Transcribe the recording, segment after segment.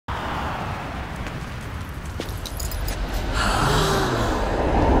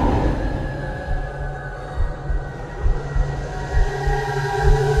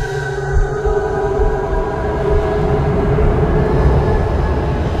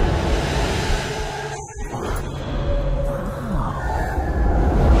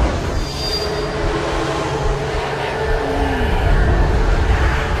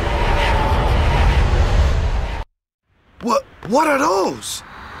What are those?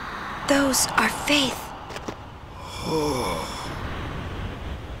 Those are Fayth.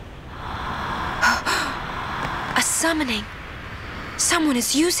 A summoning. Someone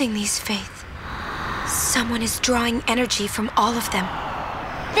is using these Fayth. Someone is drawing energy from all of them.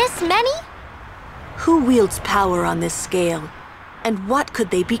 This many? Who wields power on this scale? And what could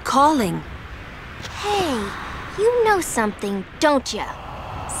they be calling? Hey, you know something, don't ya?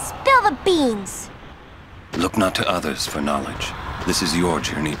 Spill the beans! Look not to others for knowledge. This is your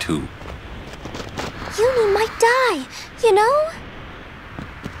journey too. Uni might die, you know?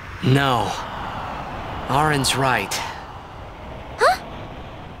 No. Arin's right. Huh?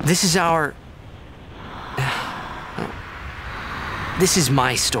 This is our... This is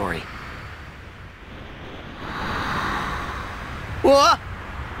my story. What?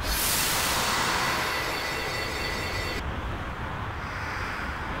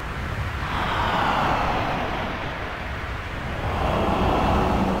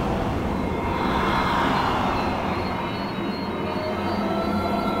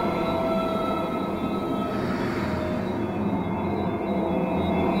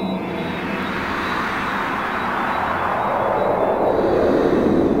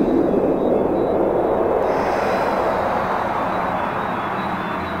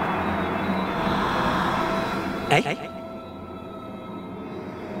 Hey?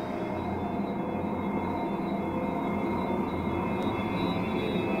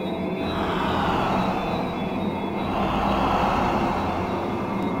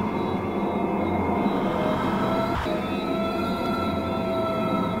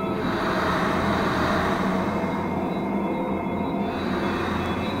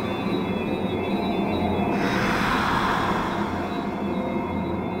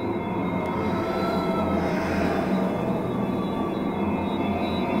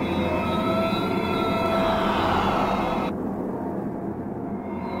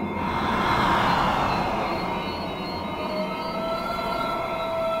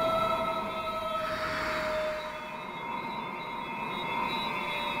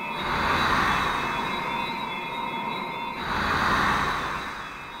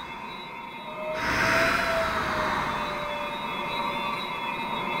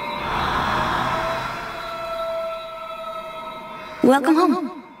 Welcome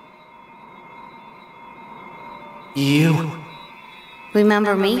home. You?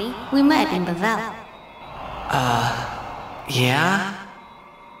 Remember me? We met in Bavel. Yeah?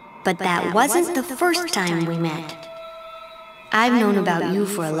 But that wasn't the first time we met. I've known about you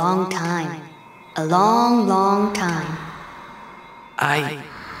for a long time. A long, long time.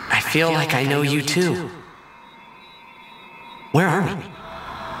 I feel like I know you too. Where are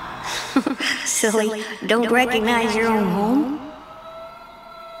we? Silly, don't recognize your own home?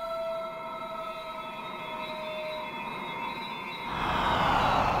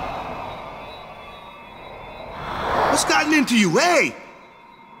 What's gotten into you, hey?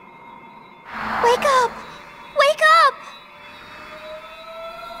 Wake up! Wake up!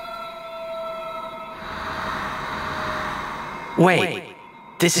 Wait,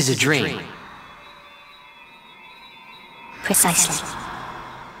 this is a dream. Precisely.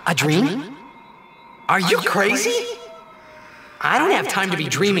 A dream? Are you crazy? I don't have time to be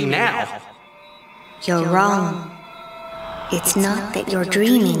dreaming now. You're wrong. It's not that you're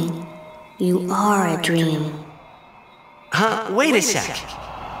dreaming. You are a dream. Huh? Wait a sec.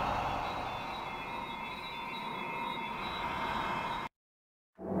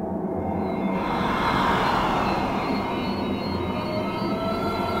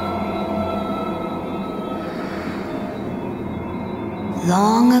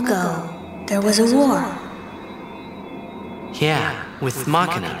 Long ago, there was a war. Yeah, with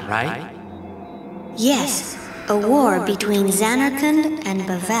Machina, right? Yes, a war between Zanarkand and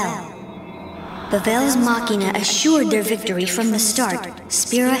Bavel. Bavel's Machina assured their victory from the start.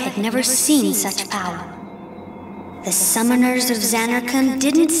 Spira had never seen such power. The summoners of Zanarkand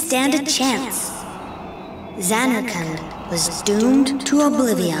didn't stand a chance. Zanarkand was doomed to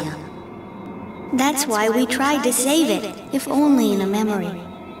oblivion. That's why we tried to save it, if only in a memory.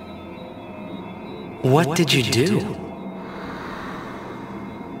 What did you do?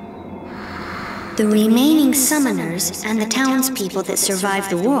 The remaining summoners and the townspeople that survived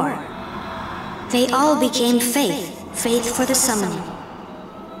the war, they all became Fayth, Fayth for the summoning.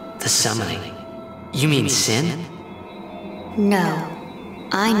 The summoning? You mean sin? No,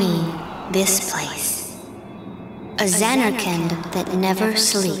 I mean this place. A Zanarkand that never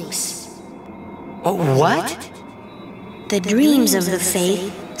sleeps. Oh, what? The dreams of the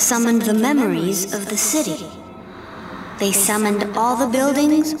Fayth summoned the memories of the city. They summoned all the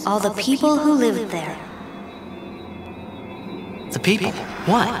buildings, all the people who lived there. The people.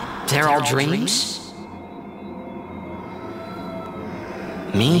 What? They're all dreams?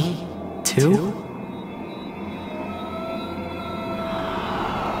 Me? Too?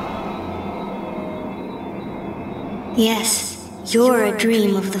 Yes, you're a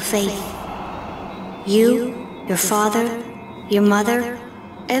dream of the Fayth. You, your father, your mother,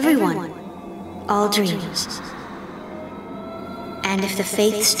 everyone. All dreams. And if the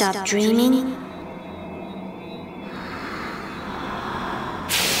Fayth stopped dreaming,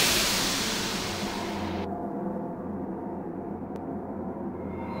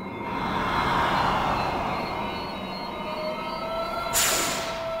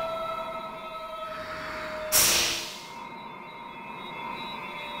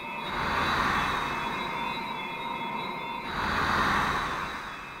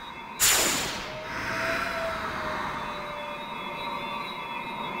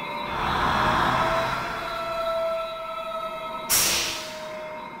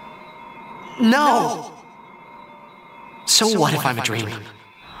 No! So what if I'm a dream?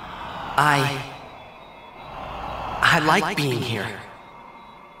 I like being here.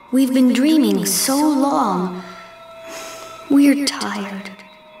 we've been dreaming so long. We're tired.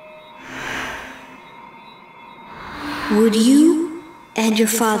 Would you and your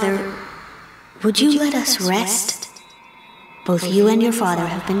father, would you let us rest? Both you and your father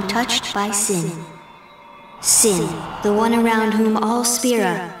have been touched by sin. Sin, the one around whom all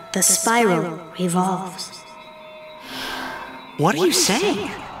Spira, the spiral, revolves. What are you saying?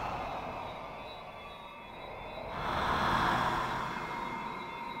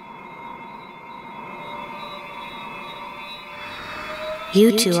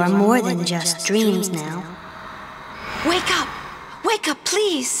 You two are more than just dreams now. Wake up! Wake up,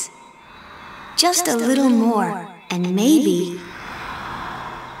 please! Just a little more, and maybe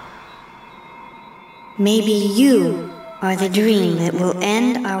you are the dream that will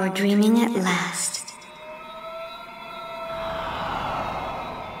end our dreaming at last.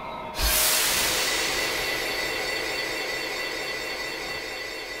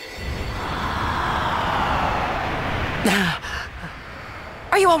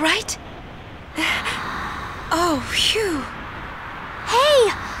 Are you all right? Oh, phew.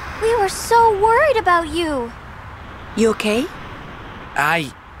 Hey! We were so worried about you. You okay?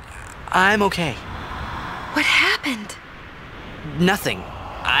 I'm okay. What happened? Nothing.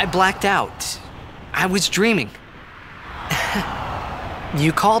 I blacked out. I was dreaming.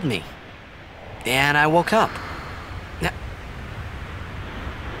 You called me. And I woke up.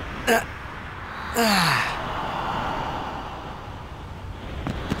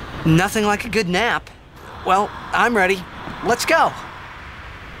 Nothing like a good nap. Well, I'm ready. Let's go.